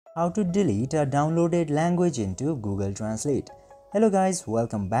How to delete a downloaded language into Google Translate. Hello guys,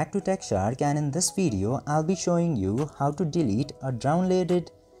 welcome back to TechShark, and in this video I'll be showing you how to delete a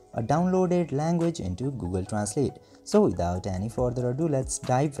downloaded language into Google Translate. So without any further ado, let's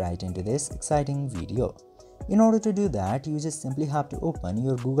dive right into this exciting video. In order to do that, you just simply have to open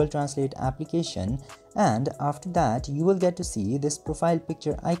your Google Translate application, and after that you will get to see this profile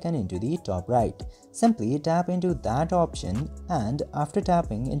picture icon into the top right. Simply tap into that option, and after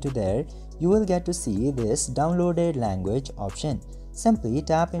tapping into there you will get to see this downloaded language option. Simply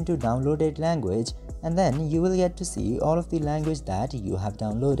tap into downloaded language, and then you will get to see all of the language that you have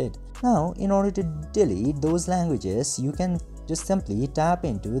downloaded. Now in order to delete those languages, you can just simply tap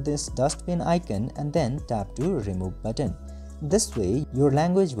into this dustbin icon and then tap to remove button. This way your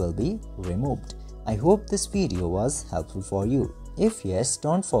language will be removed. I hope this video was helpful for you. If yes,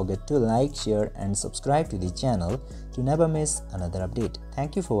 don't forget to like, share and subscribe to the channel to never miss another update.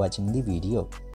 Thank you for watching the video.